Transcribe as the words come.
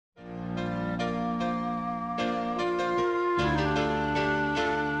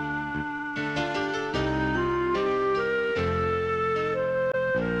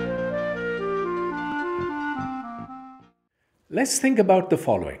Let's think about the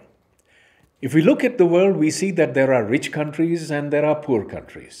following. If we look at the world, we see that there are rich countries and there are poor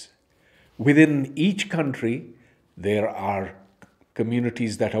countries. Within each country, there are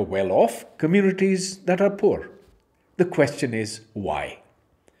communities that are well off, communities that are poor. The question is, why?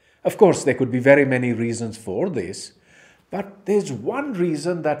 Of course, there could be very many reasons for this, but there's one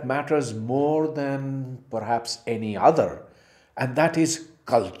reason that matters more than perhaps any other, and that is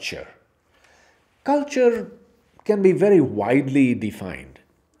culture. Culture can be very widely defined.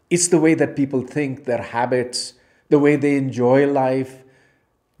 It's the way that people think, their habits, the way they enjoy life,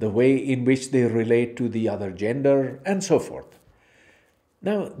 the way in which they relate to the other gender, and so forth.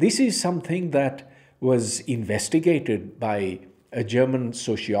 Now, this is something that was investigated by a German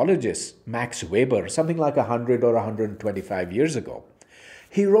sociologist, Max Weber, something like 100 or 125 years ago.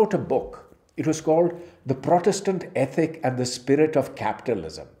 He wrote a book. It was called The Protestant Ethic and the Spirit of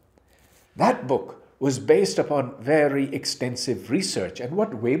Capitalism. That book was based upon very extensive research, and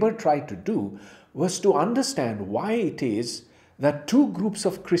what Weber tried to do was to understand why it is that two groups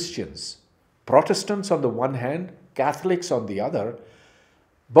of Christians, Protestants on the one hand, Catholics on the other,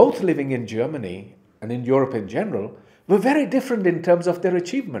 both living in Germany and in Europe in general, were very different in terms of their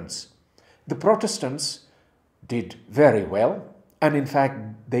achievements. The Protestants did very well, and in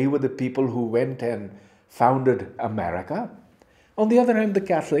fact, they were the people who went and founded America. On the other hand, the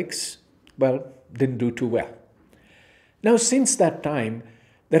Catholics, well, didn't do too well. Now, since that time,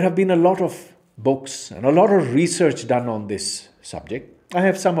 there have been a lot of books and a lot of research done on this subject. I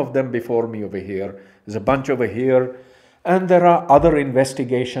have some of them before me over here. There's a bunch over here. And there are other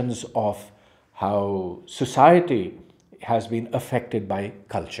investigations of how society has been affected by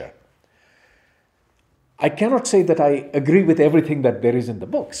culture. I cannot say that I agree with everything that there is in the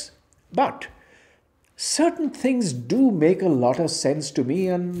books, but certain things do make a lot of sense to me,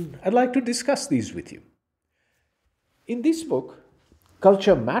 and I'd like to discuss these with you. In this book,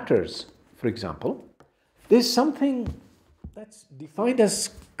 Culture Matters, for example, there's something that's defined as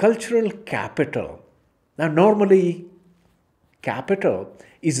cultural capital. Now, normally, capital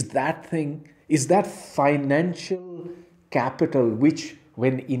is that financial capital which,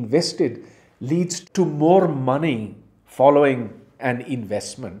 when invested, leads to more money following an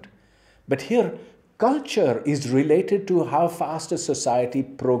investment. But here, culture is related to how fast a society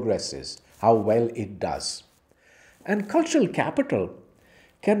progresses, how well it does. And cultural capital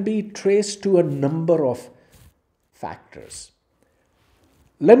can be traced to a number of factors.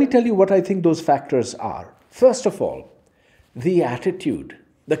 Let me tell you what I think those factors are. First of all, the attitude,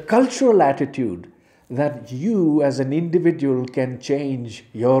 the cultural attitude that you as an individual can change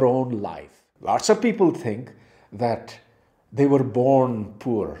your own life. Lots of people think that they were born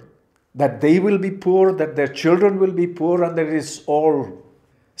poor, that they will be poor, that their children will be poor, and that it is all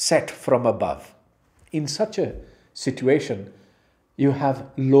set from above. In such a situation, you have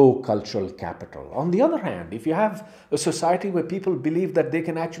low cultural capital. On the other hand, if you have a society where people believe that they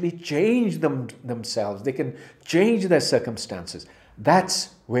can actually change themselves, they can change their circumstances,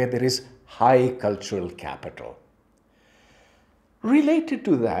 that's where there is high cultural capital. Related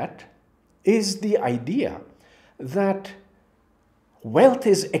to that is the idea that wealth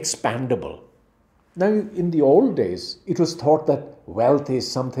is expandable. Now, in the old days, it was thought that wealth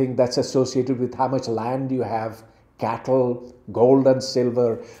is something that's associated with how much land you have, cattle, gold and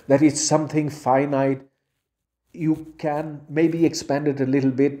silver, that it's something finite. You can maybe expand it a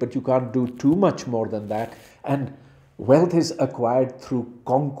little bit, but you can't do too much more than that. And wealth is acquired through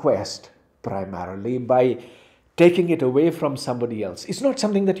conquest, primarily, by taking it away from somebody else. It's not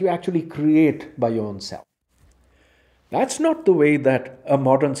something that you actually create by your own self. That's not the way that a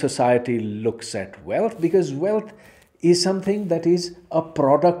modern society looks at wealth, because wealth is something that is a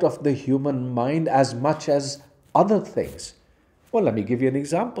product of the human mind as much as other things. Well, let me give you an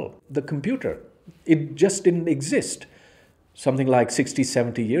example. The computer. It just didn't exist something like 60,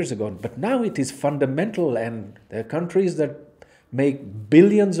 70 years ago, but now it is fundamental, and there are countries that make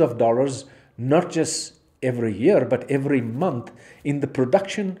billions of dollars, not just every year, but every month, in the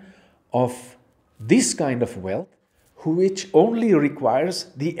production of this kind of wealth, which only requires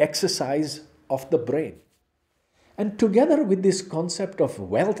the exercise of the brain. And together with this concept of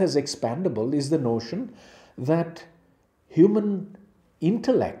wealth as expandable is the notion that human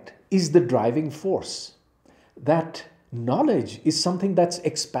intellect is the driving force, that knowledge is something that's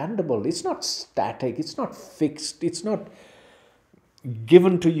expandable. It's not static, it's not fixed, it's not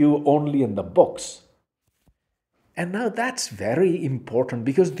given to you only in the books. And now that's very important,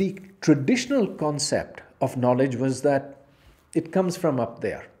 because the traditional concept of knowledge was that it comes from up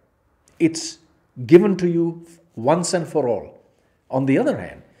there. It's given to you once and for all. On the other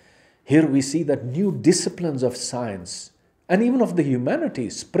hand, here we see that new disciplines of science and even of the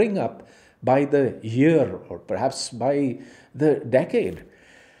humanities spring up by the year or perhaps by the decade.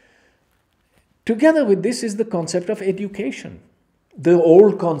 Together with this is the concept of education. The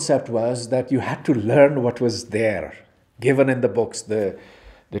old concept was that you had to learn what was there, given in the books. The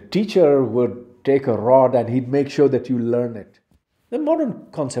teacher would take a rod and he'd make sure that you learn it. The modern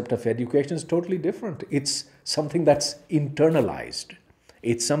concept of education is totally different. It's something that's internalized.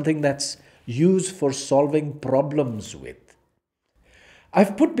 It's something that's used for solving problems with.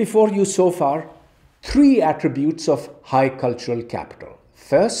 I've put before you so far 3 attributes of high cultural capital.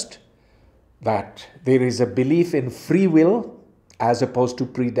 First, that there is a belief in free will as opposed to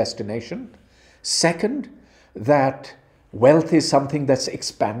predestination. Second, that wealth is something that's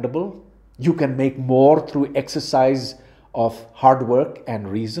expandable. You can make more through exercise of hard work and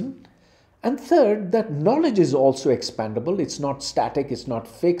reason. And third, that knowledge is also expandable. It's not static, it's not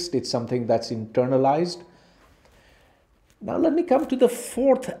fixed, it's something that's internalized. Now let me come to the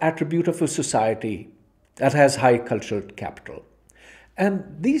 4th attribute of a society that has high cultural capital. And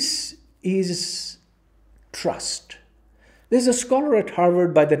this is trust. There's a scholar at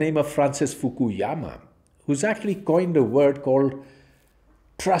Harvard by the name of Francis Fukuyama who's actually coined a word called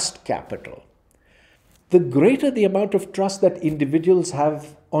trust capital. The greater the amount of trust that individuals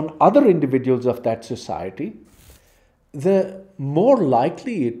have on other individuals of that society, the more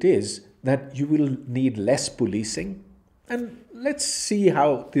likely it is that you will need less policing. And let's see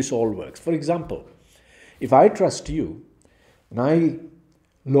how this all works. For example, if I trust you and I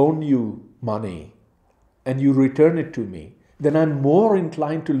loan you money and you return it to me, then I'm more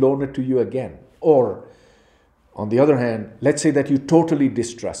inclined to loan it to you again. Or, on the other hand, let's say that you totally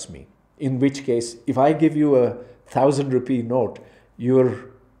distrust me, in which case, if I give you a 1,000 rupee note,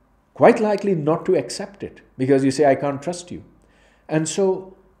 you're quite likely not to accept it because you say, I can't trust you. And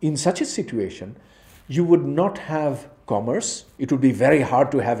so, in such a situation, you would not have commerce. It would be very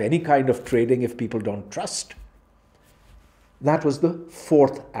hard to have any kind of trading if people don't trust. That was the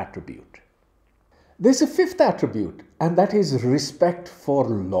 4th attribute. There's a 5th attribute, and that is respect for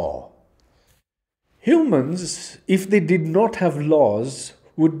law. Humans, if they did not have laws,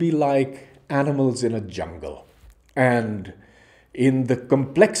 would be like animals in a jungle. And in the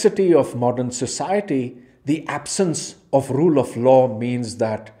complexity of modern society, the absence of rule of law means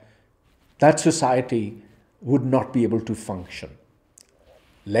that that society would not be able to function.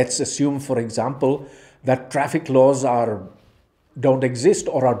 Let's assume, for example, that traffic laws don't exist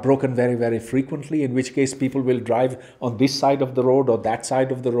or are broken very, very frequently, in which case people will drive on this side of the road or that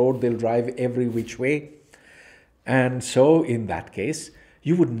side of the road. They'll drive every which way. And so in that case,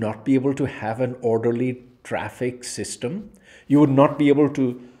 you would not be able to have an orderly traffic system. You would not be able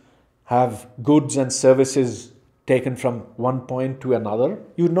to have goods and services taken from one point to another.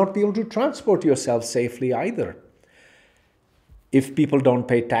 You would not be able to transport yourself safely either. If people don't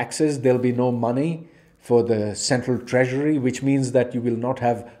pay taxes, there'll be no money for the central treasury, which means that you will not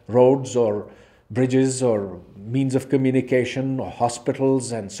have roads or bridges or means of communication or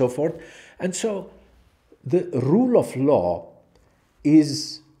hospitals and so forth. And so the rule of law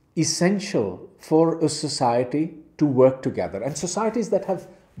is essential for a society to work together. And societies that have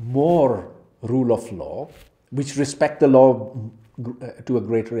more rule of law, which respect the law to a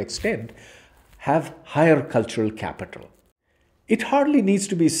greater extent, have higher cultural capital. It hardly needs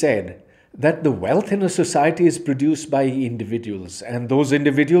to be said that the wealth in a society is produced by individuals, and those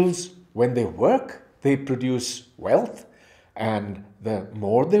individuals, when they work, they produce wealth, and the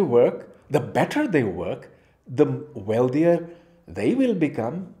more they work, the better they work, the wealthier they will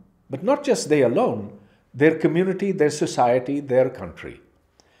become, but not just they alone, their community, their society, their country.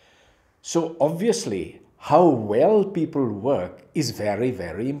 So obviously, how well people work is very,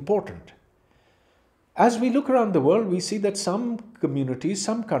 very important. As we look around the world, we see that some communities,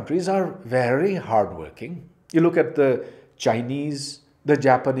 some countries are very hardworking. You look at the Chinese, the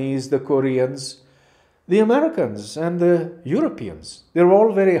Japanese, the Koreans, the Americans, and the Europeans. They're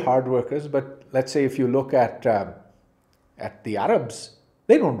all very hard workers, but let's say if you look at the Arabs,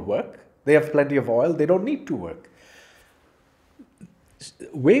 they don't work. They have plenty of oil. They don't need to work.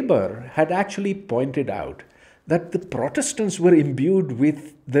 Weber had actually pointed out that the Protestants were imbued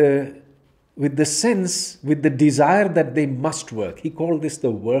with the sense, with the desire that they must work. He called this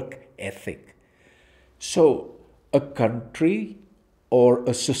the work ethic. So a country or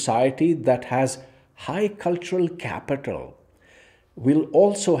a society that has high cultural capital will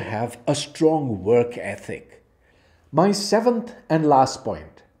also have a strong work ethic. My 7th and last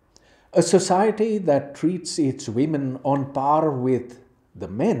point, a society that treats its women on par with the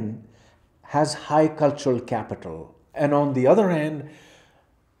men has high cultural capital. And on the other hand,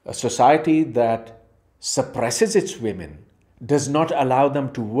 a society that suppresses its women does not allow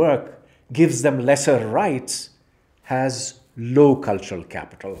them to work, gives them lesser rights, has low cultural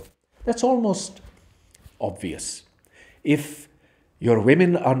capital. That's almost obvious. If your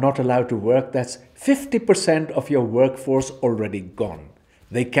women are not allowed to work, that's 50% of your workforce already gone.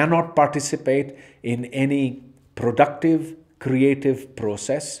 They cannot participate in any productive, creative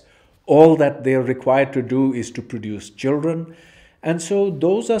process. All that they're required to do is to produce children. And so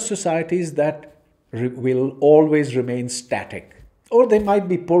those are societies that will always remain static. Or they might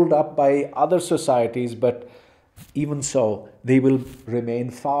be pulled up by other societies, but even so, they will remain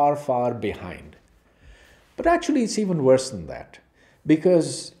far, far behind. But actually, it's even worse than that.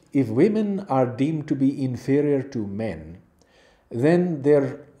 Because if women are deemed to be inferior to men, then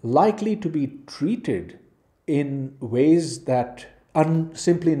they're likely to be treated in ways that are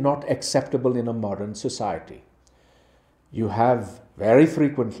simply not acceptable in a modern society. You have very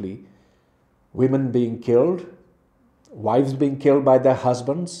frequently women being killed, wives being killed by their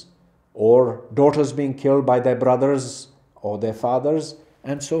husbands, or daughters being killed by their brothers or their fathers,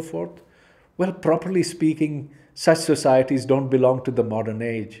 and so forth. Well, properly speaking, such societies don't belong to the modern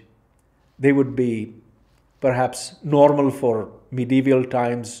age. They would be perhaps normal for medieval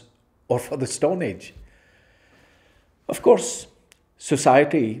times or for the Stone Age. Of course,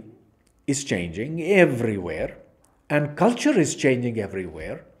 society is changing everywhere, and culture is changing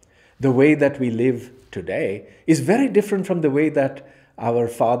everywhere. The way that we live today is very different from the way that our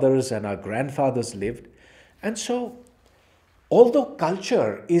fathers and our grandfathers lived. And so, although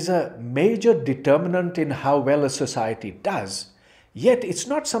culture is a major determinant in how well a society does, yet it's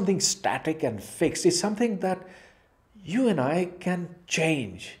not something static and fixed. It's something that you and I can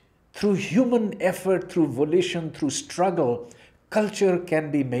change. Through human effort, through volition, through struggle, culture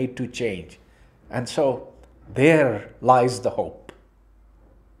can be made to change. And so there lies the hope.